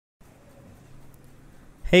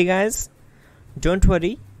Hey guys, don't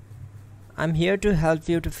worry, I'm here to help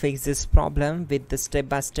you to fix this problem with the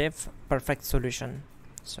step-by-step perfect solution.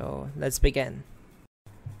 So let's begin.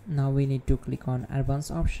 Now we need to click on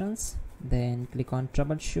advanced options, then click on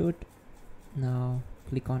troubleshoot. Now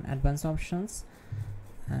click on advanced options,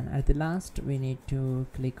 and at the last we need to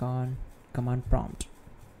click on command prompt.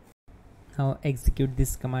 Now execute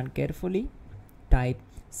this command carefully. Type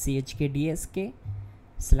chkdsk/f/r/c: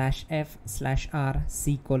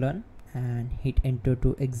 and hit enter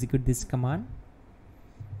to execute this command.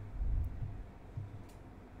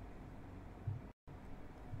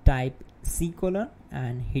 Type C: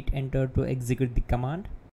 and hit enter to execute the command.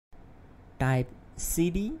 Type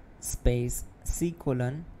cd space C: /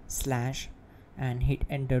 and hit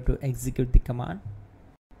enter to execute the command.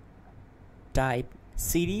 Type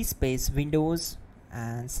cd space Windows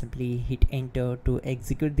and simply hit enter to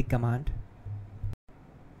execute the command.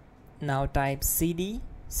 Now type cd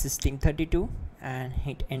system32 and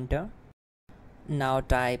hit enter. Now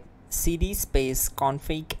type cd space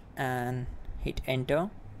config and hit enter.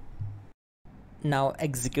 Now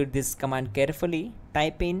execute this command carefully.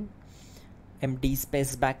 Type in md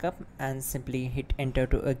space backup and simply hit enter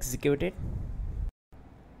to execute it.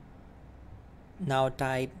 Now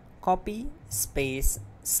type copy space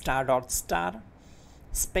 ***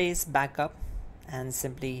 space backup and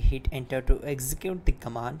simply hit enter to execute the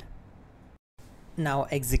command. Now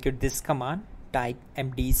execute this command. Type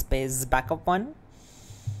md space backup1,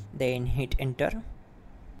 then hit enter.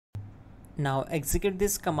 Now execute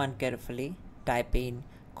this command carefully. Type in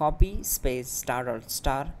copy space **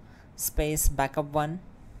 space backup1,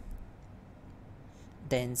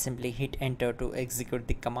 then simply hit enter to execute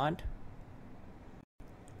the command.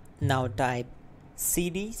 Now type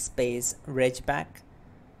cd space regback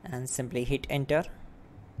and simply hit enter.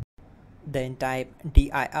 Then type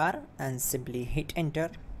dir and simply hit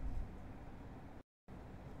enter.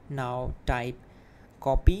 Now type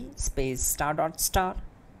copy space **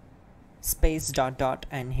 space ...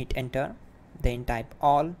 and hit enter. Then type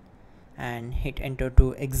all and hit enter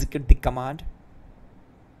to execute the command.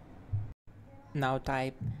 Now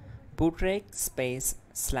type bootrec space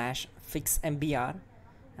 /fixmbr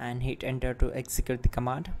and hit enter to execute the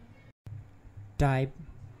command. Type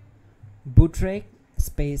bootrec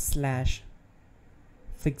space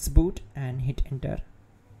 /fixboot and hit enter.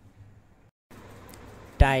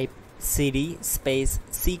 Type cd space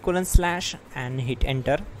C: / and hit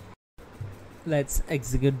enter. Let's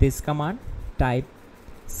execute this command. Type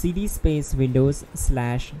cd space Windows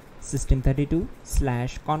 /system32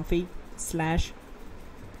 /config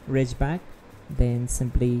 /regback, then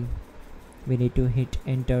simply we need to hit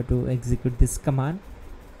enter to execute this command.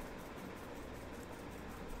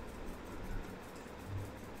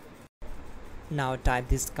 Now type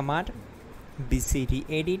this command bcd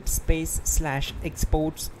edit space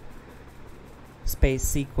 /exports space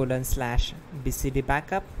C: / bcd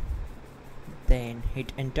backup, then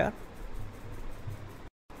hit enter.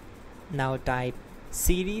 Now type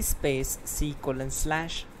cd space C: /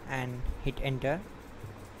 and hit enter.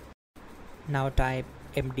 Now type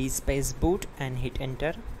md space boot and hit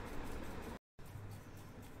enter.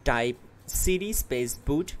 Type cd space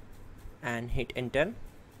boot and hit enter.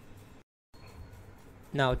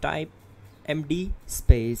 Now type md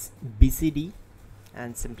space bcd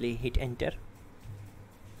and simply hit enter.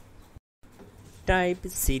 Type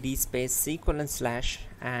cd space C: /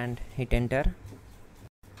 and hit enter.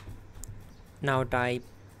 Now type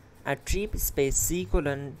attrib space C: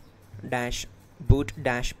 -- boot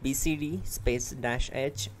 -bcd space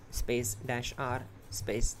 -h space -r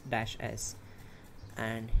space -s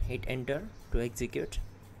and hit enter to execute.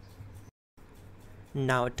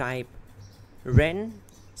 Now type ren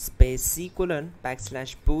space C: /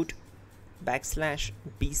 \boot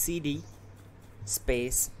 \bcd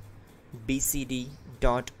space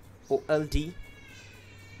bcd.old,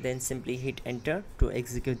 then simply hit enter to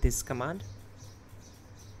execute this command.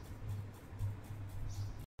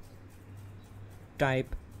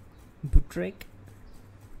 Type bootrec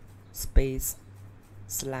space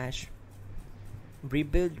 /rebuild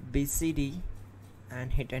bcd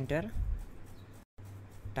and hit enter.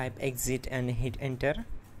 Type exit and hit enter.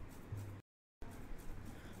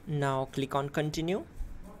 Now click on continue.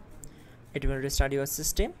 It will restart your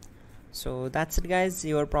system. So that's it guys,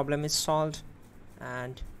 your problem is solved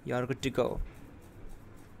and you are good to go.